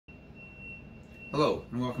Hello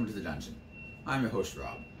and welcome to the Dungeon. I'm your host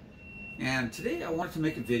Rob, and today I wanted to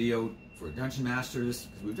make a video for Dungeon Masters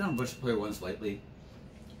because we've done a bunch of player ones lately,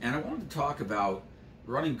 and I wanted to talk about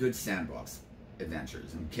running good sandbox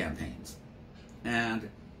adventures and campaigns. And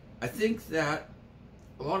I think that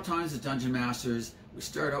a lot of times as Dungeon Masters we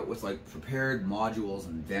start out with like prepared modules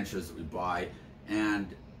and adventures that we buy,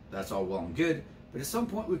 and that's all well and good, but at some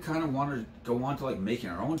point we kind of want to go on to like making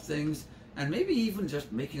our own things, and maybe even just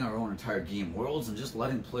making our own entire game worlds and just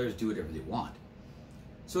letting players do whatever they want.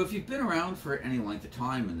 So if you've been around for any length of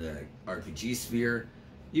time in the RPG sphere,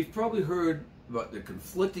 you've probably heard about the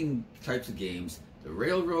conflicting types of games, the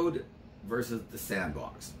railroad versus the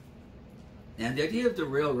sandbox. And the idea of the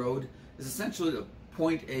railroad is essentially the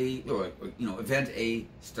point A, or event A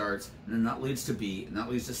starts, and then that leads to B, and that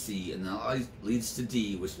leads to C, and that leads to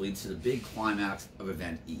D, which leads to the big climax of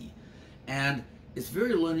event E. And it's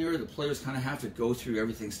very linear. The players kind of have to go through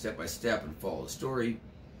everything step by step and follow the story.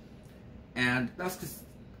 And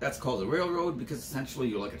that's called the railroad because essentially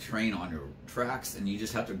you're like a train on your tracks and you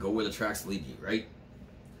just have to go where the tracks lead you, right?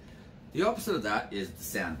 The opposite of that is the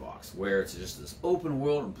sandbox, where it's just this open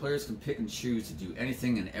world and players can pick and choose to do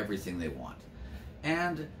anything and everything they want.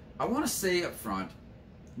 And I want to say up front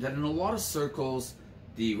that in a lot of circles,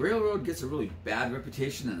 the railroad gets a really bad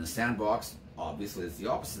reputation, and the sandbox, obviously it's the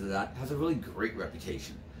opposite of that, has a really great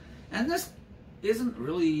reputation. And this isn't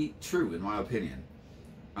really true in my opinion.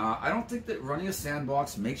 I don't think that running a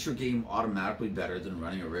sandbox makes your game automatically better than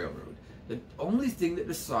running a railroad. The only thing that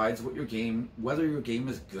decides whether your game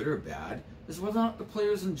is good or bad, is whether or not the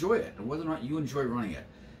players enjoy it and whether or not you enjoy running it.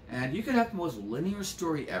 And you could have the most linear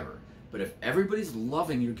story ever, but if everybody's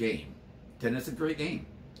loving your game, then it's a great game.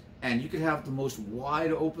 And you could have the most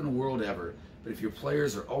wide open world ever, but if your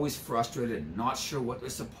players are always frustrated and not sure what they're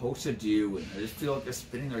supposed to do and they just feel like they're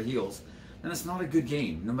spinning their heels, then it's not a good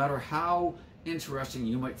game, no matter how interesting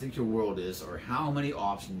you might think your world is or how many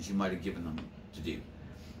options you might have given them to do.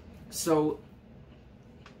 So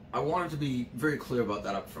I wanted to be very clear about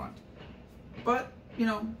that up front. But,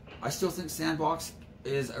 I still think Sandbox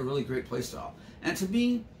is a really great playstyle. And to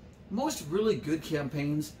me, most really good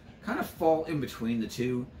campaigns kind of fall in between the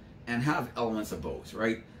two and have elements of both,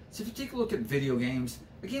 right? So if you take a look at video games,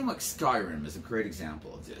 a game like Skyrim is a great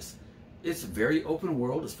example of this. It's a very open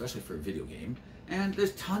world, especially for a video game, and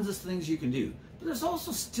there's tons of things you can do. But there's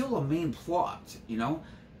also still a main plot,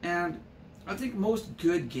 And I think most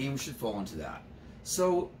good games should fall into that.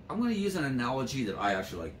 So I'm going to use an analogy that I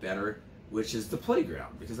actually like better, which is the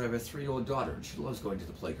playground, because I have a 3-year-old daughter and she loves going to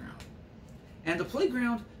the playground. And the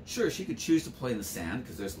playground, sure, she could choose to play in the sand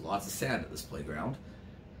because there's lots of sand at this playground,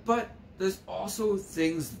 but there's also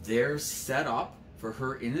things there set up for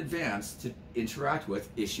her in advance to interact with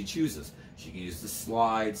if she chooses. She can use the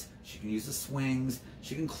slides, she can use the swings,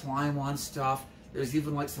 she can climb on stuff. There's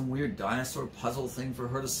even like some weird dinosaur puzzle thing for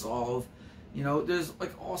her to solve. There's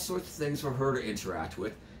like all sorts of things for her to interact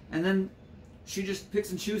with. And then she just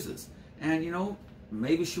picks and chooses. And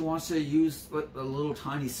maybe she wants to use a little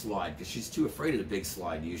tiny slide because she's too afraid of the big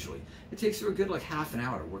slide usually. It takes her a good like half an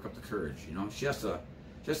hour to work up the courage, She has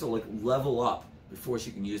to like level up before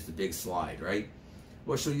she can use the big slide, right?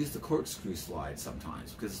 Or she'll use the corkscrew slide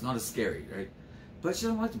sometimes because it's not as scary, right? But she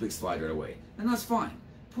doesn't like the big slide right away, and that's fine.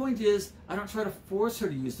 Point is, I don't try to force her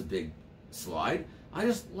to use the big slide. I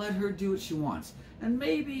just let her do what she wants. And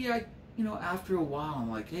maybe after a while, I'm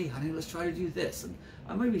like, hey, honey, let's try to do this. And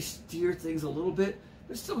I maybe steer things a little bit,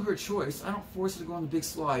 but it's still her choice. I don't force her to go on the big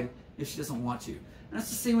slide if she doesn't want to. And that's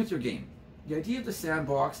the same with your game. The idea of the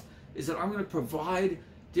sandbox is that I'm going to provide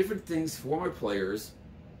different things for my players,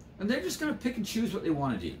 and they're just going to pick and choose what they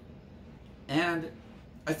want to do. And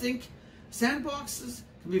I think sandboxes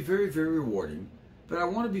can be very, very rewarding, but I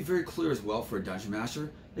want to be very clear as well for a Dungeon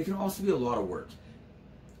Master, they can also be a lot of work.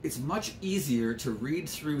 It's much easier to read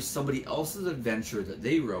through somebody else's adventure that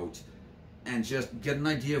they wrote and just get an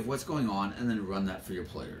idea of what's going on and then run that for your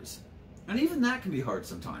players. And even that can be hard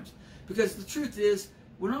sometimes, because the truth is,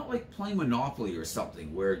 we're not like playing Monopoly or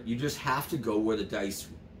something where you just have to go where the dice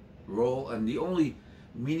roll and the only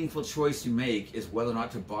meaningful choice you make is whether or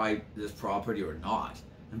not to buy this property or not.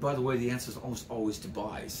 And by the way, the answer is almost always to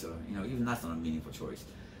buy, so even that's not a meaningful choice.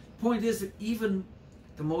 The point is that even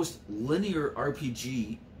the most linear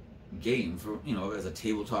RPG game, as a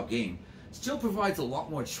tabletop game, still provides a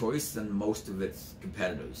lot more choice than most of its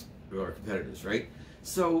competitors, right?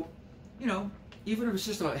 So, even if it's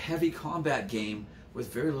just a heavy combat game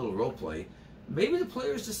with very little roleplay, maybe the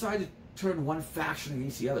players decide to turn one faction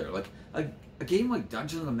against the other. Like a game like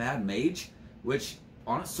Dungeon of the Mad Mage, which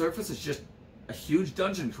on its surface is just a huge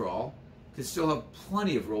dungeon crawl, could still have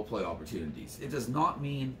plenty of roleplay opportunities. It does not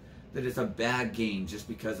mean that it's a bad game just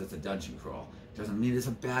because it's a dungeon crawl. Doesn't mean it's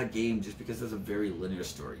a bad game just because it's a very linear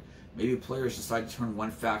story. Maybe players decide to turn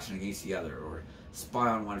one faction against the other, or spy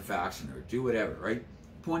on one faction, or do whatever, right?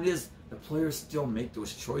 Point is, the players still make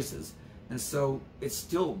those choices, and so it's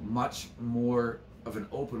still much more of an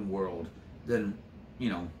open world than, you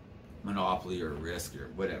know, Monopoly or Risk or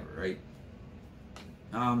whatever, right?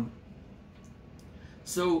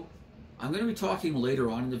 So I'm going to be talking later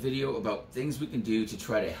on in the video about things we can do to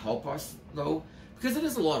try to help us, though, because it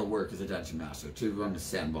is a lot of work as a Dungeon Master to run a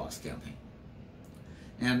Sandbox campaign.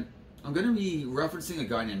 And I'm going to be referencing a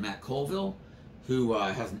guy named Matt Colville, who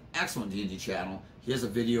has an excellent D&D channel. He has a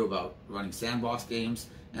video about running Sandbox games,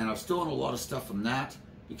 and I've stolen a lot of stuff from that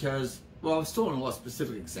because, well, I've stolen a lot of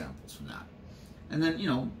specific examples from that. And then, you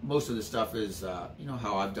know, most of the stuff is, you know,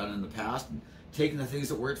 how I've done in the past, and taking the things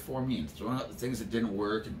that worked for me and throwing out the things that didn't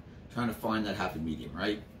work and trying to find that happy medium,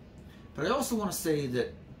 right? But I also want to say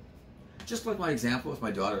that, just like my example with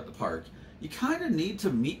my daughter at the park, you kind of need to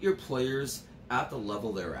meet your players at the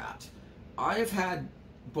level they're at. I have had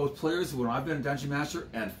both players when I've been a Dungeon Master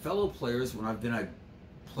and fellow players when I've been a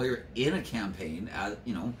player in a campaign, as,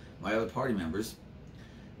 you know, my other party members.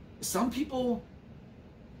 Some people,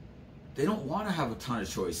 they don't want to have a ton of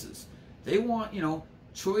choices. They want, you know,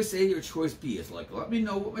 choice A or choice B. It's like, let me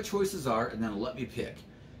know what my choices are and then let me pick.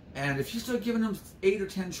 And if you start giving them 8 or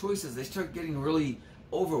 10 choices, they start getting really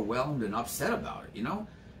overwhelmed and upset about it, you know?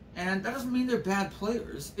 And that doesn't mean they're bad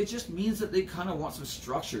players. It just means that they kind of want some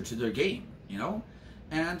structure to their game, you know?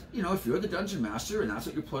 And, you know, if you're the Dungeon Master and that's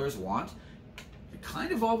what your players want, you're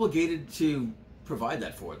kind of obligated to provide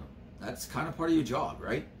that for them. That's kind of part of your job,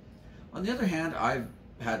 right? On the other hand, I've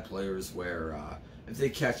had players where if they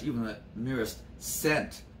catch even the merest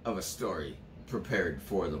scent of a story prepared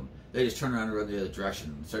for them, they just turn around and run the other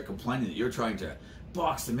direction and start complaining that you're trying to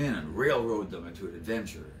box them in and railroad them into an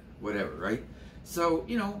adventure, whatever, right? So,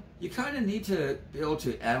 you know, you kind of need to be able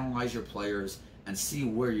to analyze your players and see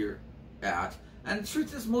where you're at. And the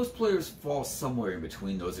truth is, most players fall somewhere in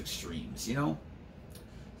between those extremes, you know?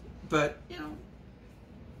 But, you know,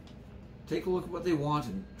 take a look at what they want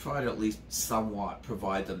and try to at least somewhat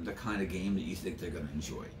provide them the kind of game that you think they're going to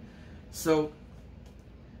enjoy. So,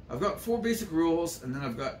 I've got 4 basic rules, and then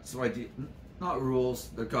I've got some ideas, not rules,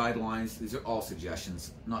 they're guidelines. These are all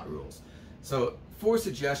suggestions, not rules. So, 4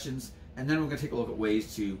 suggestions, and then we're going to take a look at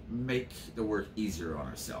ways to make the work easier on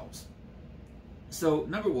ourselves. So,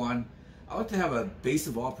 number 1, I like to have a base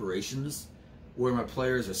of operations where my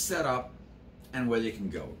players are set up and where they can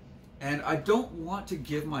go. And I don't want to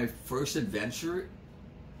give my first adventure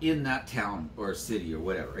in that town or city or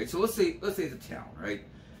whatever, right? So let's say it's a town, right?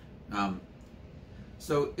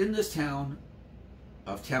 So in this town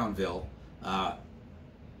of Townville, I'm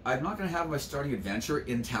not going to have my starting adventure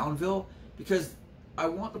in Townville because I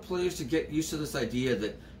want the players to get used to this idea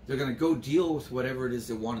that they're going to go deal with whatever it is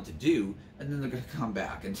they wanted to do, and then they're going to come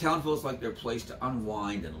back. And Townville is like their place to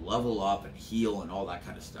unwind and level up and heal and all that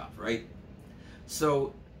kind of stuff, right?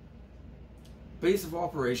 So, base of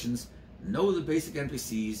operations, know the basic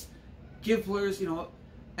NPCs, give players, you know,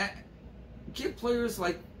 give players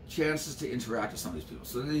like chances to interact with some of these people,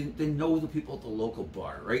 so they know the people at the local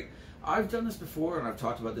bar, right? I've done this before, and I've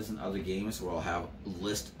talked about this in other games where I'll have a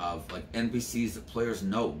list of like NPCs that players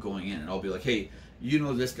know going in, and I'll be like, hey, you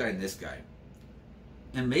know this guy and this guy.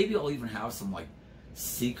 And maybe I'll even have some like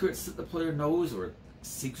secrets that the player knows or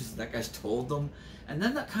secrets that guy's told them. And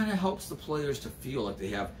then that kind of helps the players to feel like they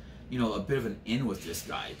have, you know, a bit of an in with this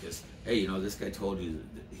guy because, hey, you know, this guy told you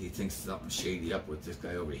that he thinks something shady up with this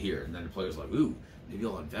guy over here. And then the player's like, ooh, maybe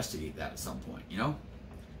I'll investigate that at some point, you know?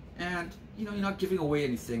 And, you know, you're not giving away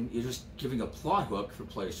anything. You're just giving a plot hook for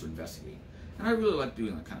players to investigate. And I really like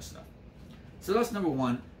doing that kind of stuff. So that's number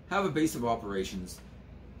 1. Have a base of operations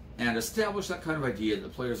and establish that kind of idea that the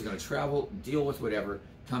players are going to travel, deal with whatever,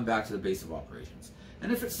 come back to the base of operations.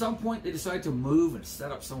 And if at some point they decide to move and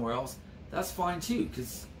set up somewhere else, that's fine too,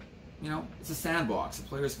 because, you know, it's a sandbox. The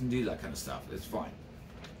players can do that kind of stuff. It's fine.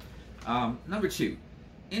 Number 2,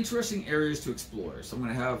 interesting areas to explore. So I'm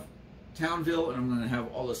going to have Townville and I'm going to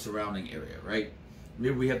have all the surrounding area, right?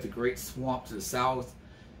 Maybe we have the Great Swamp to the south.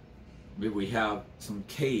 Maybe we have some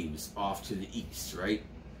caves off to the east, right?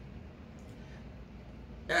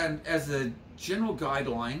 And as a general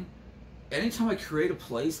guideline, anytime I create a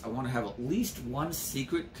place, I want to have at least one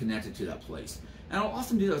secret connected to that place. And I'll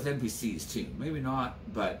often do that with NPCs too. Maybe not,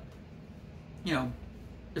 but, you know,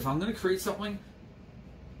 if I'm going to create something,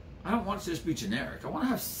 I don't want it to just be generic. I want to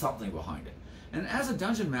have something behind it. And as a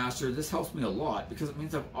Dungeon Master, this helps me a lot because it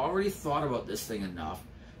means I've already thought about this thing enough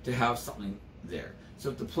to have something there. So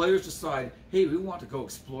if the players decide, hey, we want to go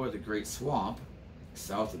explore the Great Swamp,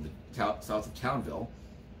 south of Townville,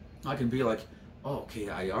 I can be like, oh, okay,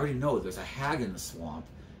 I already know there's a hag in the swamp,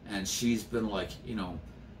 and she's been like, you know,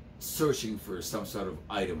 searching for some sort of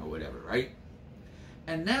item or whatever, right?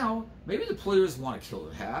 And now, maybe the players want to kill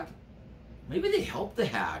the hag. Maybe they help the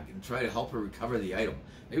hag and try to help her recover the item.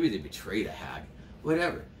 Maybe they betray the hag,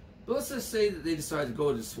 whatever. But let's just say that they decide to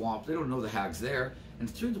go to the swamp. They don't know the hag's there, and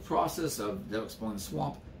through the process of them exploring the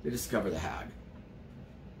swamp, they discover the hag.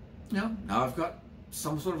 You know, now I've got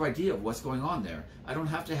some sort of idea of what's going on there. I don't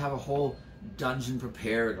have to have a whole dungeon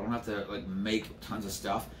prepared. I don't have to like make tons of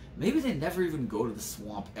stuff. Maybe they never even go to the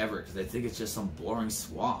swamp ever because they think it's just some boring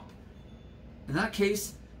swamp. In that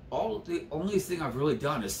case, the only thing I've really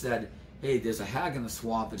done is said, hey, there's a hag in the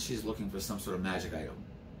swamp and she's looking for some sort of magic item.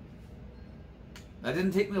 That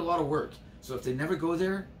didn't take me a lot of work. So if they never go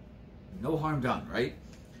there, no harm done, right?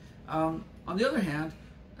 On the other hand,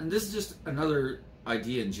 and this is just another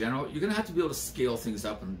idea in general, you're going to have to be able to scale things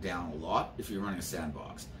up and down a lot if you're running a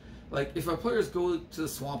sandbox. Like, if our players go to the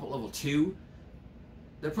swamp at level 2,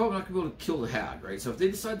 they're probably not going to be able to kill the hag, right? So if they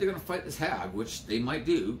decide they're going to fight this hag, which they might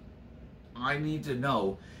do, I need to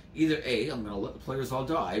know either A, I'm going to let the players all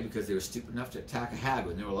die because they were stupid enough to attack a hag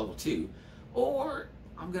when they were level 2, or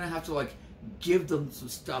I'm going to have to, like, give them some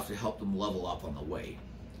stuff to help them level up on the way.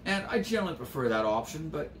 And I generally prefer that option,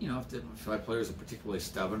 but, you know, if my players are particularly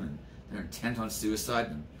stubborn and they're intent on suicide,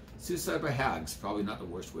 then suicide by hags probably not the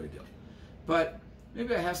worst way to go. But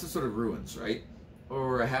maybe I have some sort of ruins, right?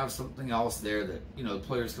 Or I have something else there that, you know, the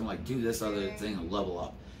players can, like, do this other thing and level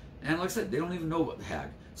up. And like I said, they don't even know about the hag.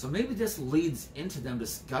 So maybe this leads into them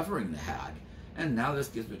discovering the hag. And now this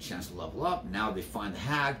gives them a chance to level up. Now they find the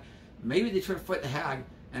hag. Maybe they try to fight the hag,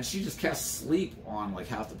 and she just casts sleep on, like,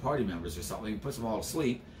 half the party members or something, and puts them all to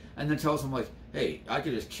sleep, and then tells them, like, hey, I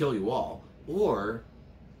could just kill you all, or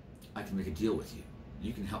I can make a deal with you.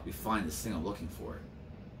 You can help me find this thing I'm looking for.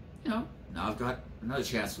 You know, now I've got another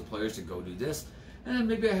chance for the players to go do this, and then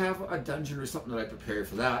maybe I have a dungeon or something that I prepare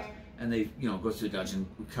for that, and they, you know, go through the dungeon,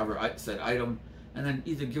 recover said item, and then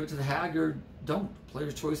either give it to the hag or don't.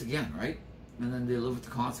 Player's choice again, right? And then they live with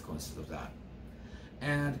the consequences of that.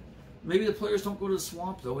 And maybe the players don't go to the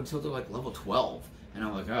swamp, though, until they're, like, level 12. And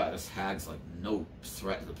I'm like, ah, this hag's, like, no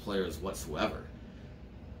threat to the players whatsoever.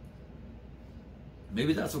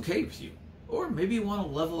 Maybe that's okay with you. Or maybe you want to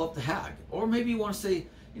level up the hag. Or maybe you want to say,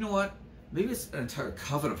 you know what? Maybe it's an entire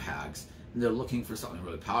coven of hags, and they're looking for something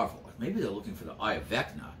really powerful. Like maybe they're looking for the Eye of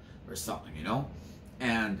Vecna or something, you know?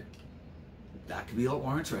 And that could be a lot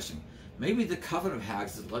more interesting. Maybe the coven of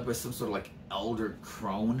hags is led by some sort of, like, elder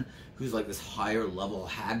crone who's, like, this higher level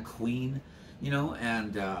hag queen, you know?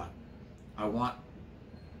 And I want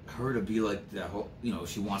her to be like the whole, you know,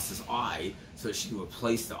 she wants this eye so that she can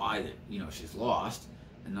replace the eye that, you know, she's lost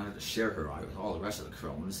and not have to share her eye with all the rest of the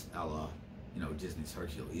crones, a la, you know, Disney's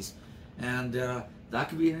Hercules. And that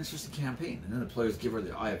could be an interesting campaign. And then the players give her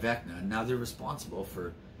the Eye of Vecna, and now they're responsible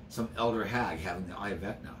for some elder hag having the Eye of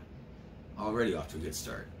Vecna. Already off to a good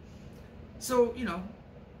start. So, you know,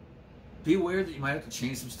 be aware that you might have to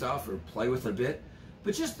change some stuff or play with it a bit,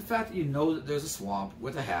 but just the fact that you know that there's a swamp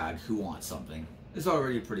with a hag who wants something is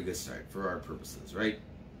already a pretty good start for our purposes, right?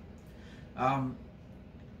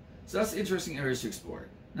 So that's interesting areas to explore.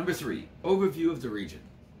 Number 3, overview of the region.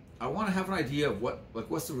 I want to have an idea of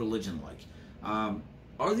what's the religion like.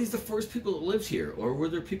 Are these the first people that lived here, or were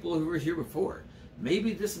there people who were here before?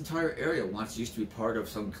 Maybe this entire area once used to be part of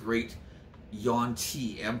some great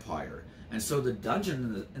Yuan-Ti empire. And so the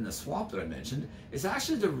dungeon in the swamp that I mentioned is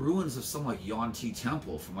actually the ruins of some, like, Yuan-Ti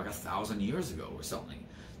temple from, like, 1,000 years ago or something.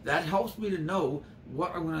 That helps me to know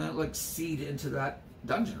what I'm going to, like, seed into that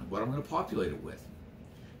dungeon, what I'm going to populate it with.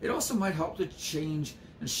 It also might help to change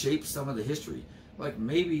and shape some of the history. Like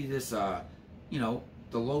maybe this, you know,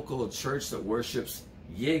 the local church that worships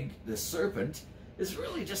Yig the serpent is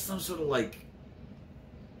really just some sort of, like,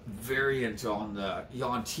 variant on the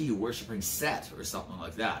Yuan-Ti worshipping Set or something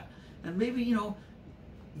like that. And maybe, you know,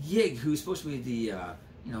 Yig, who's supposed to be the,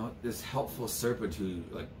 you know, this helpful serpent who,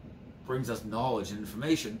 like, brings us knowledge and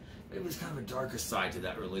information, maybe there's kind of a darker side to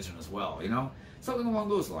that religion as well, you know? Something along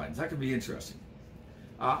those lines. That could be interesting.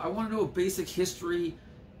 I want to know basic history.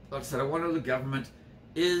 Like I said, I want to know the government.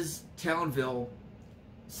 Is Townville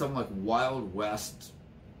some, like, Wild West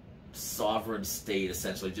sovereign state,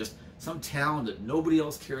 essentially? Just some town that nobody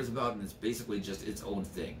else cares about and it's basically just its own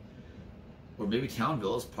thing? Or maybe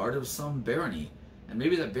Townville is part of some barony, and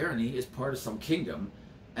maybe that barony is part of some kingdom,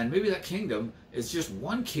 and maybe that kingdom is just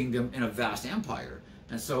one kingdom in a vast empire.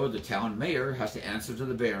 And so the town mayor has to answer to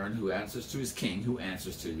the baron, who answers to his king, who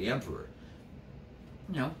answers to the emperor.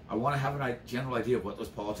 You know, I want to have a general idea of what those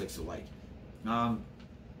politics are like.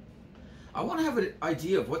 I want to have an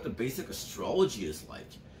idea of what the basic astrology is like.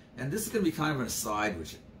 And this is going to be kind of an aside,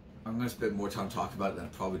 which I'm going to spend more time talking about than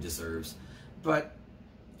it probably deserves. But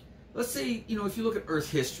let's say, you know, if you look at Earth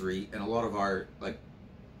history, and a lot of our like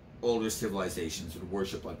older civilizations would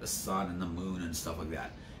worship like the sun and the moon and stuff like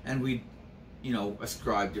that. And we, you know,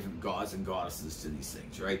 ascribe different gods and goddesses to these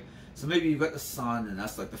things, right? So maybe you've got the sun, and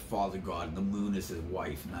that's like the father god, and the moon is his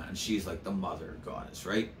wife, and she's like the mother goddess,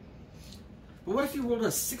 right? But what if your world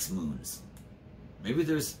has 6 moons? Maybe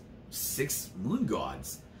there's 6 moon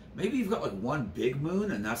gods. Maybe you've got like one big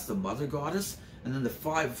moon, and that's the mother goddess, and then the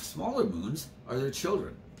 5 smaller moons are their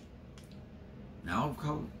children. Now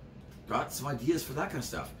I've got some ideas for that kind of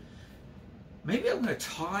stuff. Maybe I'm going to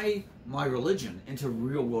tie my religion into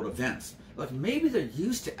real world events. Like maybe there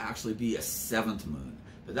used to actually be a 7th moon,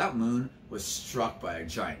 but that moon was struck by a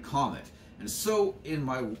giant comet. And so in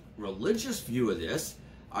my religious view of this,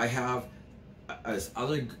 I have this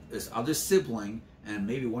other sibling, and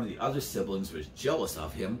maybe one of the other siblings was jealous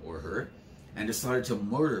of him or her and decided to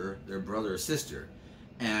murder their brother or sister.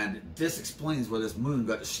 And this explains why this moon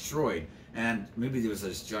got destroyed. And maybe there was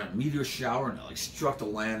this giant meteor shower and it like struck the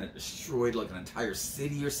land and destroyed like an entire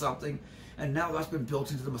city or something. And now that's been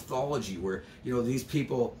built into the mythology where, you know, these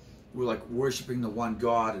people were like worshiping the one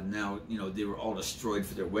god, and now, you know, they were all destroyed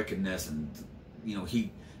for their wickedness, and, you know, he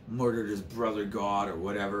murdered his brother god or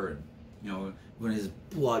whatever, and, you know, when his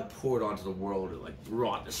blood poured onto the world, it like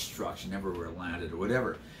brought destruction everywhere it landed or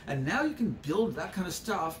whatever. And now you can build that kind of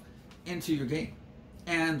stuff into your game.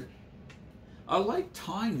 And I like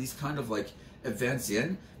tying these kind of like events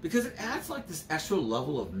in because it adds like this extra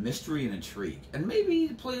level of mystery and intrigue. And maybe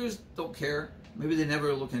the players don't care, maybe they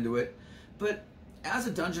never look into it, but as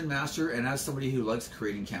a dungeon master and as somebody who likes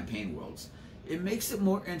creating campaign worlds, it makes it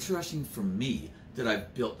more interesting for me that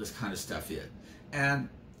I've built this kind of stuff in. And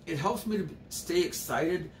it helps me to stay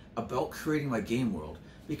excited about creating my game world,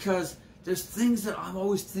 because there's things that I'm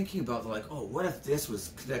always thinking about, like, oh, what if this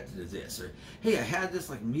was connected to this? Or, hey, I had this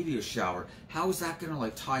like meteor shower. How is that going to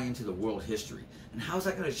like tie into the world history? And how is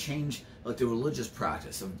that going to change like the religious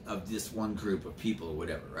practice of this one group of people or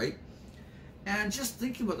whatever, right? And just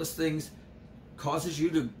thinking about those things causes you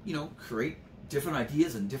to, you know, create different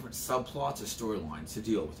ideas and different subplots or storylines to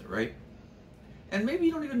deal with it, right? And maybe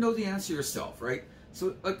you don't even know the answer yourself, right?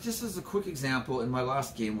 So, like, just as a quick example, in my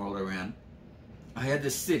last game world I ran, I had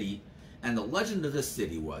this city, and the legend of this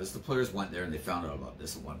city was, the players went there and they found out about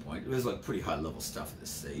this at one point. It was like pretty high level stuff at this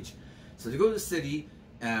stage. So they go to the city,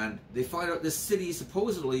 and they find out this city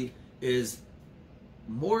supposedly is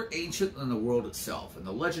more ancient than the world itself. And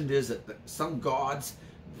the legend is that some gods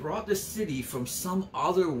brought this city from some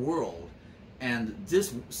other world, and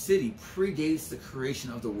this city predates the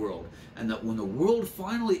creation of the world, and that when the world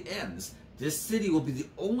finally ends, this city will be the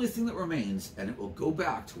only thing that remains, and it will go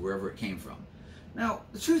back to wherever it came from. Now,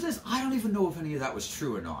 the truth is, I don't even know if any of that was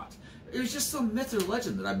true or not. It was just some myth or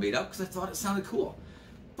legend that I made up because I thought it sounded cool.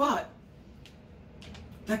 But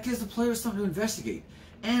that gives the players something to investigate.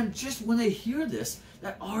 And just when they hear this,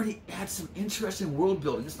 that already adds some interesting world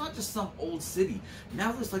building. It's not just some old city.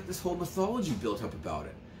 Now there's like this whole mythology built up about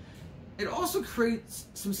it. It also creates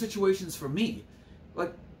some situations for me.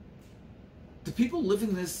 Like, the people living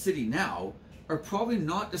in this city now are probably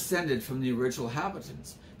not descended from the original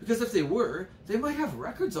inhabitants. Because if they were, they might have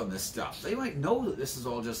records on this stuff. They might know that this is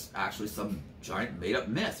all just actually some giant made-up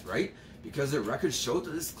myth, right? Because their records showed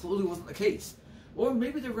that this clearly wasn't the case. Or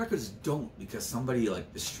maybe their records don't because somebody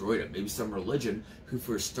like destroyed it. Maybe some religion who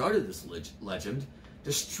first started this legend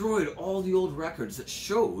destroyed all the old records that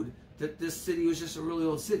showed that this city was just a really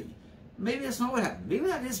old city. Maybe that's not what happened. Maybe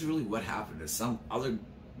that is really what happened. Is some other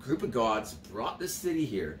group of gods brought this city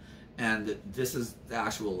here, and that this is the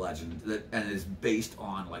actual legend, that and it is based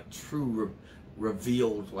on like true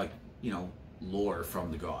revealed, like, you know, lore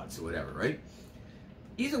from the gods or whatever, right?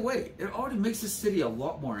 Either way, it already makes this city a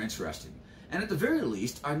lot more interesting. And at the very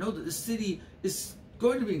least, I know that this city is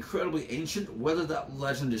going to be incredibly ancient, whether that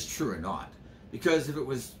legend is true or not. Because if it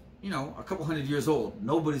was, you know, a couple hundred years old,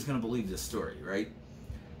 nobody's going to believe this story, right?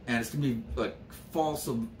 And it's going to be like false,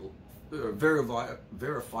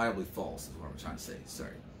 verifiably false is what I'm trying to say.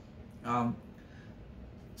 Sorry.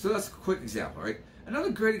 So that's a quick example, right? Another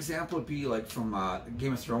great example would be like from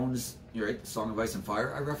Game of Thrones, right? The Song of Ice and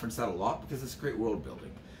Fire. I reference that a lot because it's great world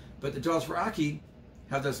building. But the Dothraki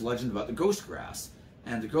have this legend about the ghost grass,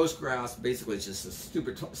 and the ghost grass basically is just a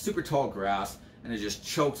super tall grass, and it just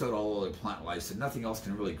chokes out all other plant life, so nothing else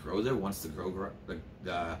can really grow there once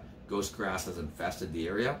the ghost grass has infested the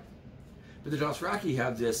area. But the Dothraki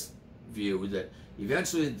have this view that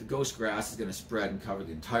eventually the ghost grass is going to spread and cover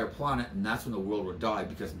the entire planet, and that's when the world will die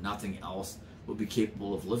because nothing else will be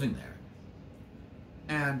capable of living there.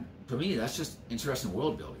 And to me, that's just interesting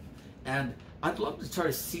world building. And I'd love to try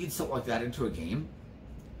to seed something like that into a game,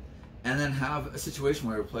 and then have a situation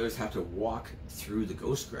where players have to walk through the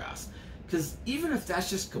ghost grass. Because even if that's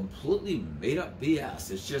just completely made up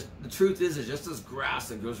BS, it's just, the truth is, it's just this grass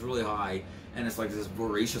that grows really high, and it's like this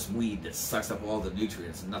voracious weed that sucks up all the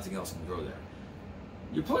nutrients and nothing else can grow there.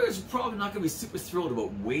 Your players are probably not going to be super thrilled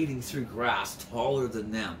about wading through grass taller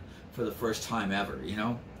than them for the first time ever, you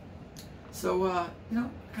know? So, you know,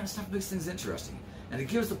 that kind of stuff makes things interesting. And it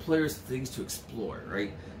gives the players things to explore,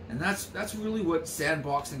 right? And that's really what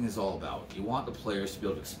sandboxing is all about. You want the players to be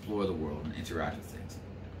able to explore the world and interact with things.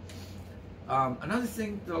 Another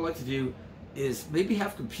thing that I like to do is maybe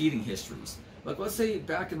have competing histories. Like, let's say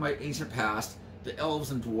back in my ancient past, the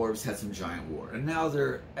elves and dwarves had some giant war, and now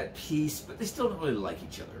they're at peace, but they still don't really like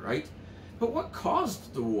each other, right? But what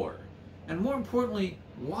caused the war? And more importantly,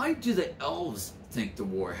 why do the elves think the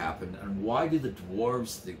war happened, and why do the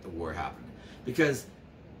dwarves think the war happened? Because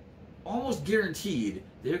almost guaranteed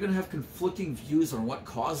they're going to have conflicting views on what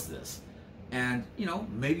caused this. And, you know,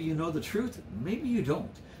 maybe you know the truth, maybe you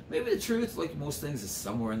don't. Maybe the truth, like most things, is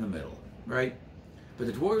somewhere in the middle, right? But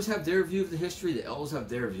the dwarves have their view of the history, the elves have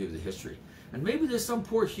their view of the history. And maybe there's some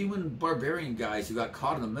poor human barbarian guys who got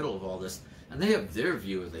caught in the middle of all this, and they have their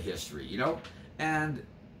view of the history, you know? And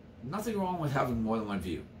nothing wrong with having more than one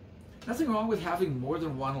view. Nothing wrong with having more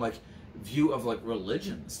than one, like, view of, like,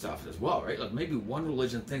 religion stuff as well, right? Like, maybe one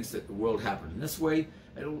religion thinks that the world happened in this way,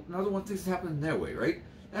 and another one thinks it happened in their way, right?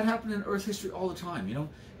 That happened in Earth history all the time, you know?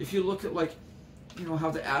 If you look at, like, you know,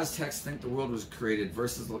 how the Aztecs think the world was created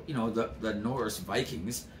versus, you know, the Norse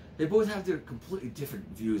Vikings, they both have their completely different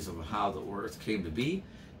views of how the Earth came to be.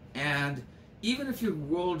 And even if your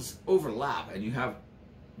worlds overlap and you have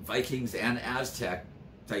Vikings and Aztec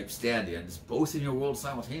type stand-ins both in your world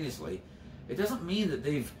simultaneously, it doesn't mean that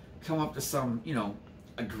they've come up to some, you know,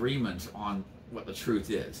 agreement on what the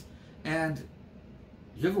truth is. And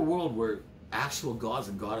you have a world where actual gods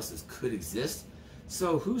and goddesses could exist,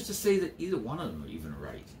 so who's to say that either one of them are even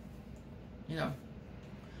right? You know?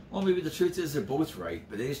 Well, maybe the truth is they're both right,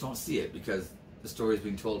 but they just don't see it because the story is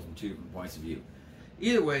being told from two different points of view.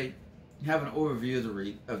 Either way, you have an overview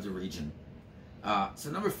of the region.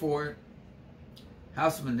 So number 4,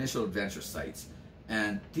 have some initial adventure sites.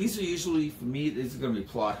 And these are usually, for me, these are going to be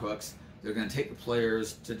plot hooks. They're going to take the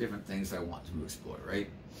players to different things I want them to explore, right?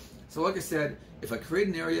 So like I said, if I create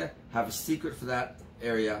an area, have a secret for that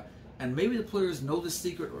area, and maybe the players know the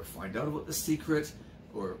secret or find out about the secret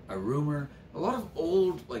or a rumor. A lot of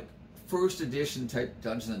old, like, first edition type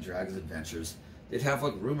Dungeons and Dragons adventures, they'd have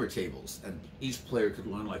like rumor tables, and each player could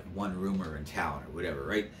learn like one rumor in town or whatever,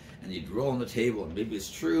 right? And you'd roll on the table, and maybe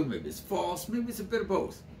it's true, maybe it's false, maybe it's a bit of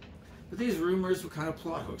both. But these rumors were kind of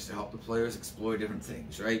plot hooks to help the players explore different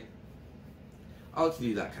things, right? I like to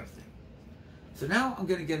do that kind of thing. So now I'm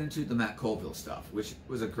going to get into the Matt Colville stuff, which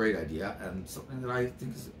was a great idea and something that I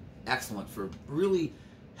think is excellent for really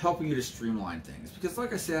helping you to streamline things. Because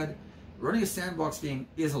like I said, running a sandbox game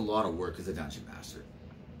is a lot of work as a dungeon master.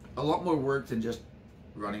 A lot more work than just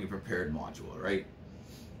running a prepared module, right?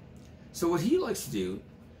 So what he likes to do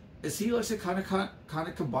is he likes to kind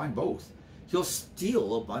of combine both. He'll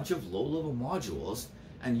steal a bunch of low-level modules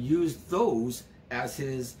and use those as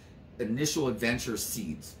his initial adventure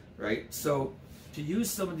seeds, right? So to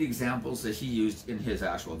use some of the examples that he used in his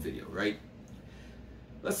actual video, right?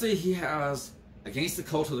 Let's say he has Against the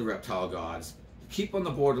Cult of the Reptile Gods, Keep on the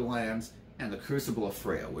Borderlands, and the Crucible of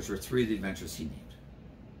Freya, which were 3 of the adventures he named.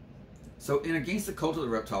 So in Against the Cult of the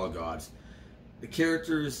Reptile Gods, the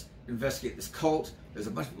characters investigate this cult. There's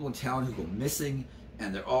a bunch of people in town who go missing,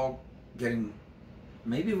 and they're all getting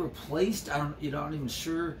maybe replaced. You're not even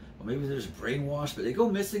sure, or maybe they're just brainwashed, but they go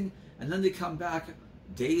missing, and then they come back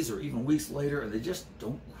days or even weeks later, and they just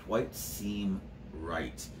don't quite seem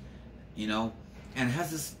right, you know? And it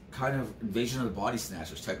has this kind of Invasion of the Body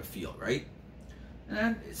Snatchers type of feel, right? And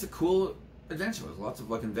then it's a cool adventure with lots of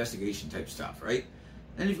like investigation type stuff, right?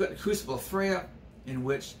 Then you've got the Crucible of Freya, in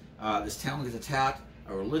which this town gets attacked,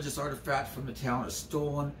 a religious artifact from the town is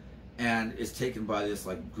stolen, and is taken by this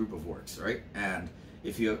like group of orcs, right? And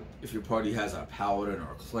if your party has a paladin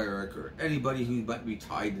or a cleric or anybody who might be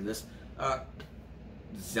tied to this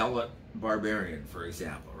zealot barbarian, for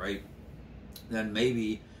example, right? Then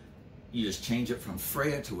maybe you just change it from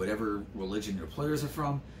Freya to whatever religion your players are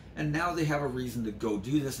from, and now they have a reason to go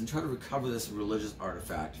do this and try to recover this religious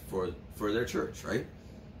artifact for their church, right?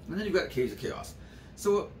 And then you've got Caves of Chaos.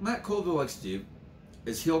 So what Matt Colville likes to do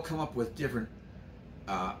is he'll come up with different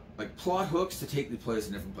like plot hooks to take the players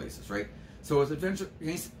in different places, right? So with Adventure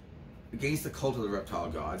Against the Cult of the Reptile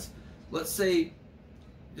Gods, let's say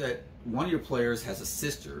that one of your players has a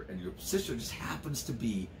sister, and your sister just happens to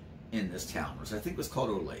be in this town, which I think was called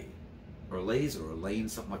Orlais, or Elaine,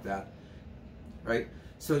 something like that, right?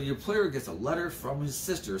 So your player gets a letter from his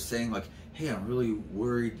sister saying like, hey, I'm really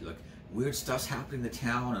worried, like weird stuff's happening in the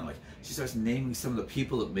town, and like she starts naming some of the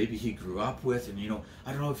people that maybe he grew up with, and you know,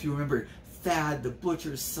 I don't know if you remember Thad, the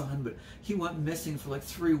butcher's son, but he went missing for like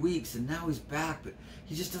 3 weeks, and now he's back, but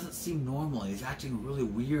he just doesn't seem normal, and he's acting really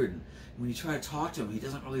weird, and when you try to talk to him, he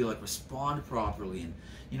doesn't really like respond properly, and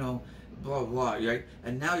you know, blah blah, right?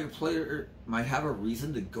 And now your player might have a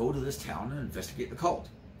reason to go to this town and investigate the cult.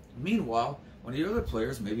 Meanwhile, one of your other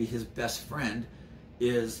players, maybe his best friend,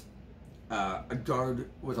 is a guard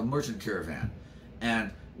with a merchant caravan,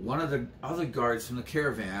 and one of the other guards from the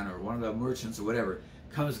caravan, or one of the merchants or whatever,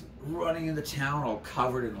 comes running into town all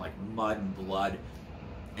covered in like mud and blood,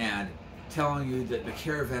 and telling you that the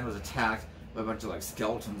caravan was attacked by a bunch of like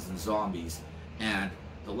skeletons and zombies, and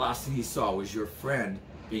the last thing he saw was your friend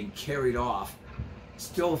being carried off,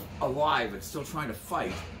 still alive and still trying to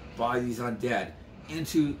fight, by these undead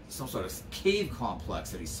into some sort of cave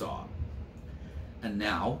complex that he saw. And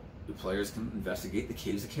now the players can investigate the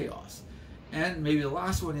Caves of Chaos. And maybe the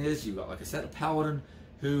last one is, you've got, like I said, a paladin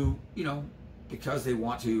who, you know, because they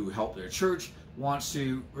want to help their church, wants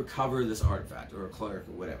to recover this artifact, or a cleric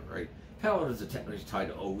or whatever, right? Paladins are technically tied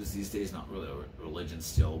to oaths these days, not really a religion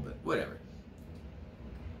still, but whatever.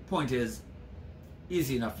 Point is,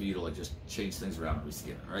 easy enough for you to like just change things around and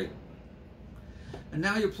reskin it, right? And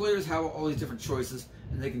now your players have all these different choices,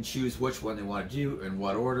 and they can choose which one they want to do, in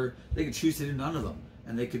what order. They can choose to do none of them.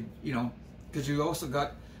 And they could, you know, because you also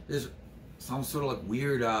got, there's some sort of like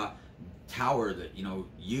weird tower that, you know,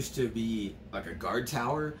 used to be like a guard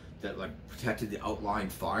tower that like protected the outlying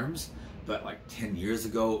farms, but like 10 years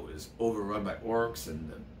ago it was overrun by orcs, and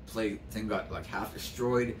the thing got like half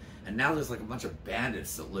destroyed, and now there's like a bunch of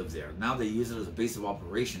bandits that live there. Now they use it as a base of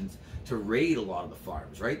operations to raid a lot of the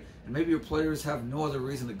farms, right? And maybe your players have no other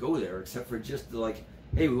reason to go there except for just to like,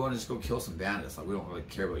 hey, we want to just go kill some bandits, like we don't really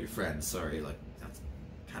care about your friends, sorry, like that's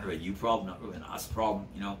kind of a you problem, not really an us problem,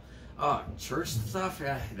 you know? Church stuff?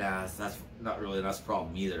 Yeah, nah, that's not really an us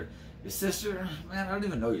problem either. Your sister? Man, I don't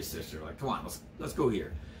even know your sister. Like, come on, let's go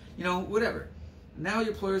here. You know, whatever. Now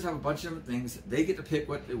your players have a bunch of different things. They get to pick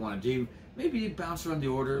what they want to do. Maybe you bounce around the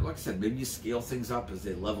order. Like I said, maybe you scale things up as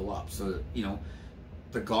they level up. So that, you know,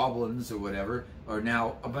 the goblins or whatever are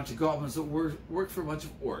now a bunch of goblins that work for a bunch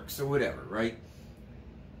of orcs or whatever, right?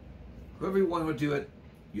 Whoever you want to do it,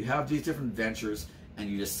 you have these different adventures, and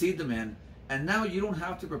you just seed them in. And now you don't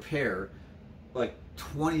have to prepare like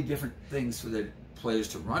 20 different things for the players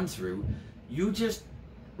to run through. You just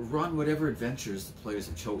run whatever adventures the players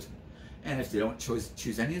have chosen. And if they don't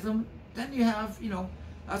choose any of them, then you have, you know,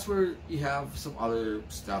 that's where you have some other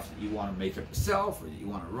stuff that you want to make up yourself, or that you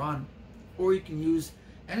want to run. Or you can use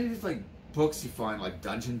any of these like books you find, like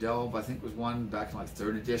Dungeon Delve, I think was one back in like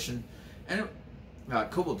 3rd edition. And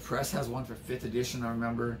Kobold Press has one for 5th edition, I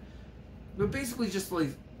remember. But basically just like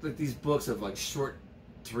these books of like short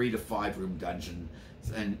 3 to 5 room dungeon,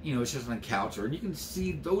 and you know, it's just on a encounter, and you can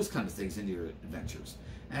see those kind of things into your adventures.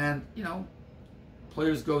 And you know,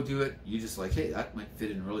 players go do it, you just like, hey, that might fit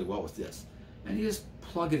in really well with this, and you just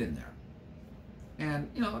plug it in there, and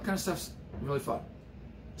you know, that kind of stuff's really fun.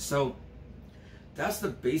 So that's the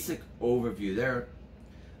basic overview there.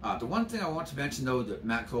 The one thing I want to mention though that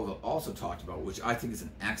Matt Colville also talked about, which I think is an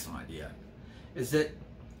excellent idea, is that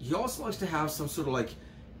he also likes to have some sort of like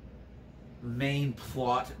main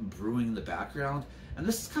plot brewing in the background. And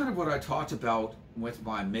this is kind of what I talked about with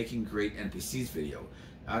my Making Great NPCs video.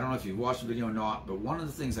 I don't know if you've watched the video or not, but one of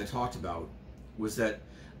the things I talked about was that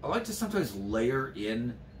I like to sometimes layer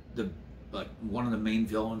in the like one of the main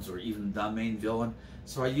villains, or even the main villain.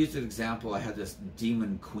 So I used an example. I had this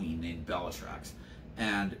demon queen named Bellatrix,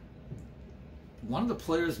 and one of the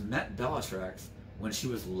players met Bellatrix when she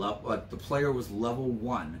was the player was level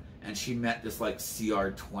 1, and she met this like CR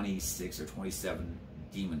 26 or 27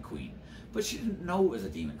 demon queen, but she didn't know it was a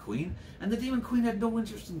demon queen, and the demon queen had no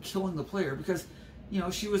interest in killing the player because, you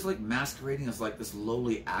know, she was like masquerading as like this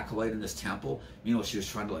lowly acolyte in this temple. You know, she was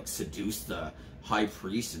trying to like seduce the high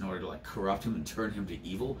priest in order to like corrupt him and turn him to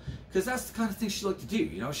evil, because that's the kind of thing she liked to do.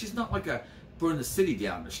 You know, she's not like a burn the city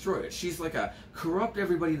down and destroy it. She's like a corrupt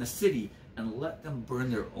everybody in the city and let them burn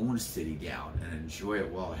their own city down and enjoy it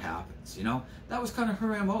while it happens. You know, that was kind of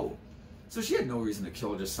her MO. So she had no reason to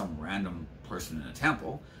kill just some random person in a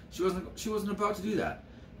temple. She wasn't about to do that.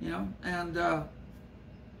 You know, and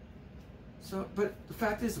so, but the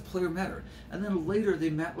fact is, the player met her, and then later they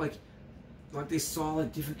met like like they saw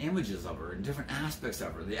like different images of her and different aspects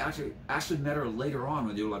of her. They actually met her later on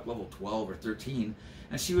when they were like level 12 or 13,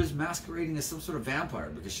 and she was masquerading as some sort of vampire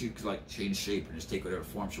because she could like change shape and just take whatever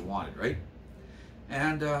form she wanted, right?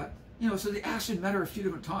 And you know, so they actually met her a few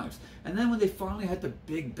different times. And then when they finally had the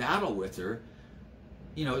big battle with her,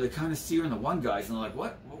 you know, they kind of see her in the one guys and they're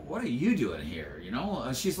like, what are you doing here? You know?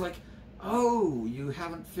 And she's like, oh, you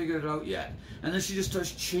haven't figured it out yet. And then she just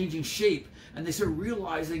starts changing shape, and they start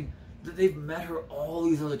realizing that they've met her all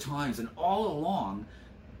these other times, and all along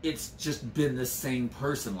it's just been the same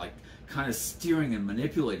person, like kind of steering and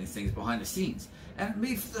manipulating things behind the scenes. And it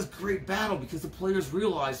made for this great battle because the players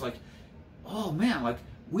realized, like, oh man, like,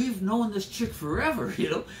 we've known this chick forever, you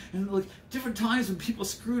know? And like different times when people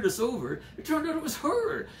screwed us over, it turned out it was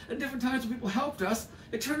her. And different times when people helped us,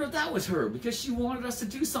 it turned out that was her because she wanted us to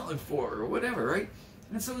do something for her or whatever, right?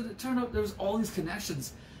 And so it turned out there was all these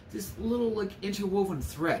connections, this little like interwoven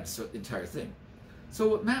thread, so the entire thing. So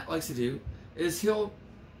what Matt likes to do is he'll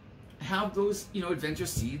have those, you know, adventure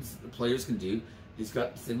seeds the players can do. He's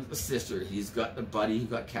got the thing with the sister, he's got the buddy who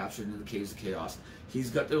got captured in the Caves of Chaos, he's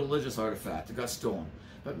got the religious artifact that got stolen.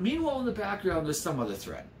 But meanwhile, in the background, there's some other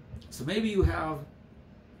threat. So maybe you have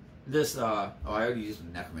this, I already used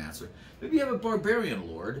a necromancer. Maybe you have a barbarian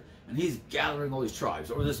lord, and he's gathering all these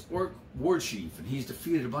tribes. Or this orc war chief, and he's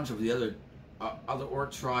defeated a bunch of the other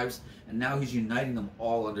orc tribes, and now he's uniting them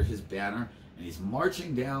all under his banner, and he's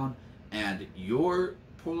marching down, and your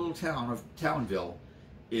poor little town of Townville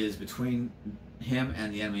is between him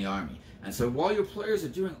and the enemy army. And so while your players are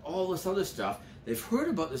doing all this other stuff, they've heard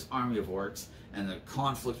about this army of orcs and the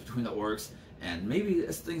conflict between the orcs, and maybe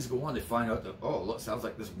as things go on, they find out that, oh, look, sounds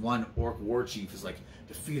like this one orc war chief has like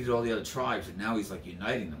defeated all the other tribes, and now he's like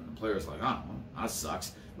uniting them. And the player's like, oh, well, that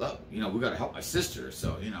sucks. Look, you know, we got to help my sister,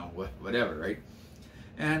 so you know, whatever, right?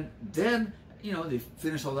 And then, you know, they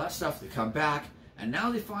finish all that stuff. They come back, and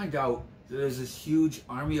now they find out that there's this huge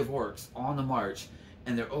army of orcs on the march,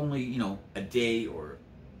 and they're only, you know, a day or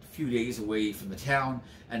a few days away from the town,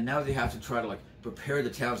 and now they have to try to like prepare the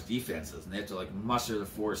town's defenses, and they have to like muster the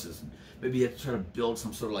forces, and maybe you have to try to build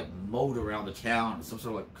some sort of like moat around the town, and some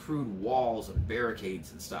sort of like crude walls and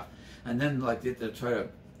barricades and stuff, and then like they have to try to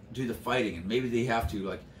do the fighting, and maybe they have to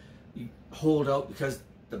like hold out because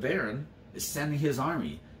the Baron is sending his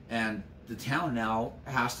army, and the town now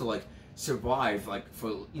has to like survive like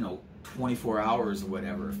for, you know, 24 hours or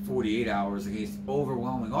whatever, 48 hours against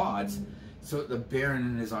overwhelming odds, so that the Baron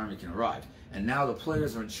and his army can arrive. And now the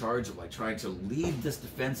players are in charge of like trying to lead this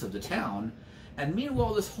defense of the town. And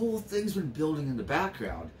meanwhile, this whole thing's been building in the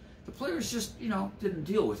background. The players just, you know, didn't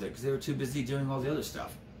deal with it because they were too busy doing all the other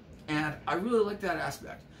stuff. And I really like that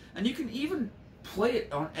aspect. And you can even play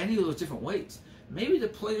it on any of those different ways. Maybe the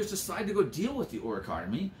players decide to go deal with the orc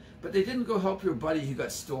army, but they didn't go help your buddy who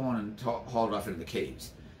got stolen and hauled off into the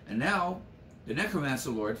caves. And now the necromancer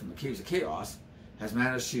lord from the Caves of Chaos has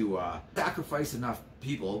managed to sacrifice enough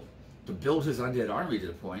people to build his undead army to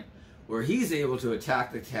the point where he's able to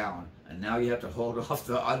attack the town, and now you have to hold off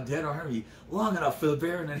the undead army long enough for the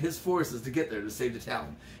Baron and his forces to get there to save the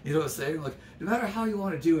town. You know what I'm saying? Like, no matter how you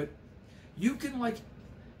want to do it, you can like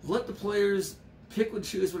let the players pick and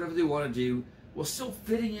choose whatever they want to do, while still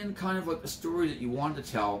fitting in kind of like the story that you want to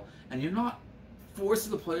tell, and you're not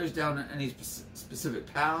forcing the players down any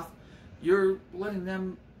specific path. You're letting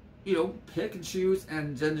them, you know, pick and choose,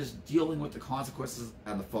 and then just dealing with the consequences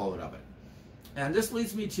and the fallout of it. And this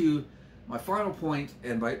leads me to my final point,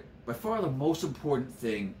 and by far the most important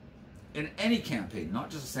thing in any campaign, not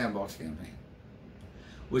just a sandbox campaign,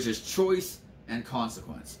 which is choice and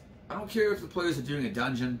consequence. I don't care if the players are doing a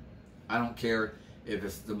dungeon, I don't care if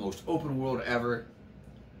it's the most open world ever,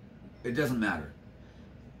 it doesn't matter.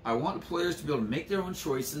 I want the players to be able to make their own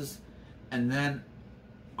choices, and then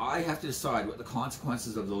I have to decide what the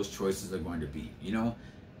consequences of those choices are going to be, you know?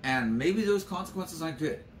 And maybe those consequences aren't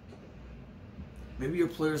good. Maybe your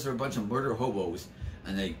players are a bunch of murder hobos,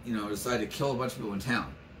 and they, you know, decide to kill a bunch of people in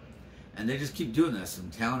town. And they just keep doing this from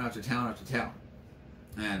town after town after town.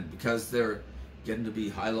 And because they're getting to be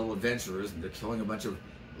high-level adventurers, and they're killing a bunch of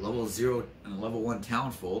level 0 and level 1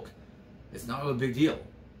 town folk, it's not really a big deal.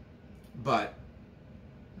 But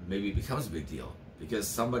maybe it becomes a big deal, because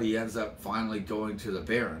somebody ends up finally going to the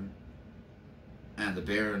Baron, and the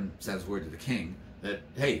Baron sends word to the king that,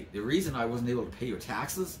 hey, the reason I wasn't able to pay your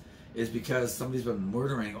taxes is because somebody's been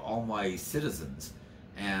murdering all my citizens,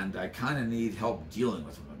 and I kind of need help dealing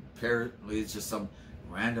with them. Apparently it's just some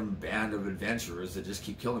random band of adventurers that just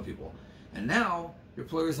keep killing people. And now your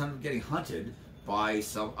players end up getting hunted by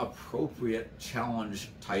some appropriate challenge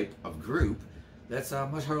type of group that's a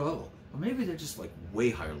much higher level. Or maybe they're just like way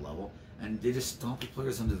higher level, and they just stomp the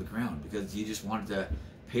players under the ground because you just wanted to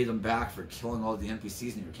pay them back for killing all the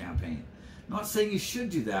NPCs in your campaign. I'm not saying you should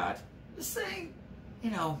do that. I'm just saying,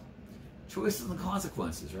 choices and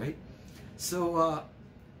consequences, right? So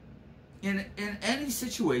in any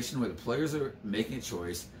situation where the players are making a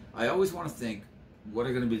choice, I always want to think, what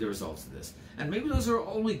are going to be the results of this? And maybe those are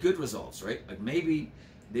only good results, right? Like maybe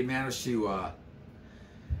they managed to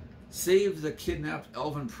save the kidnapped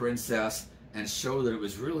elven princess and show that it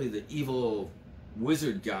was really the evil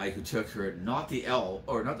wizard guy who took her, not the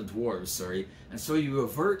dwarves, sorry. And so you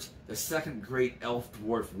avert the second great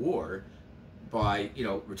elf-dwarf war by,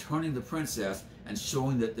 returning the princess and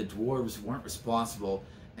showing that the dwarves weren't responsible,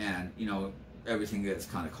 and, everything gets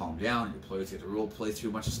kind of calmed down. Your players get to role play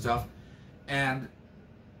through a bunch of stuff, and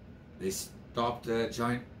they stopped a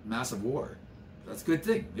giant, massive war. That's a good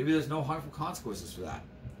thing. Maybe there's no harmful consequences for that.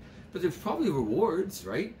 But there's probably rewards,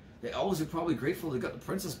 right? The elves are probably grateful they got the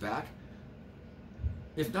princess back.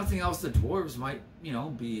 If nothing else, the dwarves might,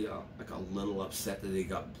 be like a little upset that they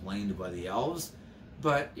got blamed by the elves.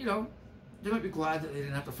 But, they might be glad that they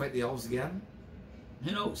didn't have to fight the elves again.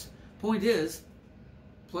 Who knows? Point is,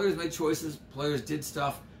 players made choices, players did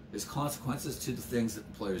stuff. There's consequences to the things that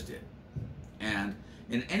the players did. And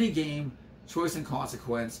in any game, choice and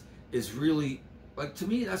consequence is really, like, to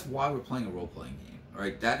me, that's why we're playing a role-playing game. All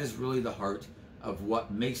right? That is really the heart of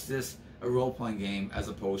what makes this a role-playing game, as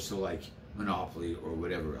opposed to, like, Monopoly or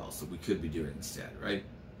whatever else that we could be doing instead, right?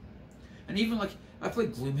 And even, like, I play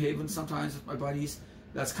Gloomhaven sometimes with my buddies.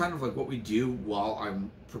 That's kind of like what we do while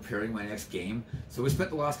I'm preparing my next game. So we spent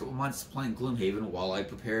the last couple months playing Gloomhaven while I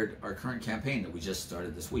prepared our current campaign that we just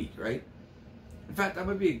started this week, right? In fact, that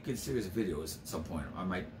might be a good series of videos at some point. I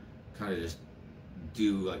might kind of just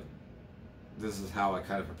do, like, this is how I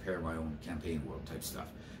kind of prepare my own campaign world type stuff.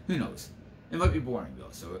 Who knows? It might be boring though,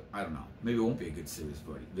 so I don't know. Maybe it won't be a good series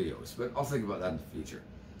of videos, but I'll think about that in the future.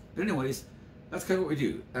 But anyways, that's kind of what we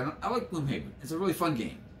do. And I like Gloomhaven. It's a really fun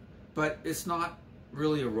game, but it's not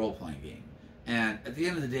really a role-playing game. And at the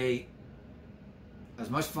end of the day, as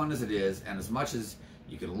much fun as it is, and as much as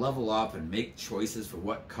you can level up and make choices for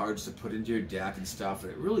what cards to put into your deck and stuff,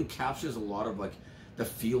 and it really captures a lot of, like, the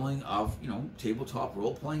feeling of, tabletop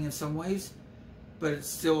role-playing in some ways, but it's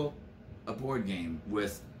still a board game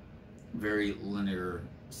with very linear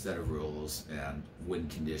set of rules and win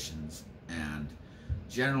conditions, and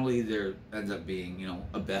generally there ends up being,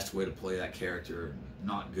 a best way to play that character,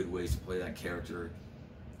 not good ways to play that character.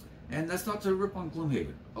 And that's not to rip on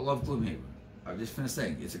Gloomhaven. I love Gloomhaven. I've just finished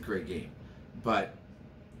saying it's a great game, but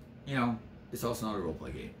it's also not a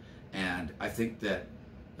role-play game. And I think that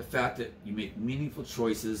the fact that you make meaningful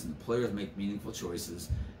choices and the players make meaningful choices,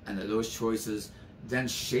 and that those choices then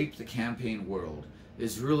shape the campaign world,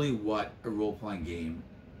 is really what a role-playing game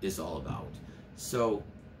is all about. So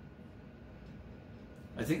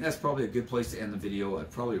I think that's probably a good place to end the video.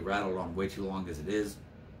 I've probably rattled on way too long as it is.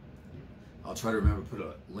 I'll try to remember to put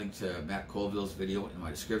a link to Matt Colville's video in my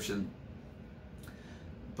description.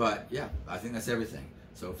 But yeah, I think that's everything.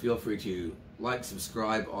 So feel free to like,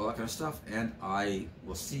 subscribe, all that kind of stuff, and I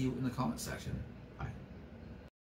will see you in the comment section.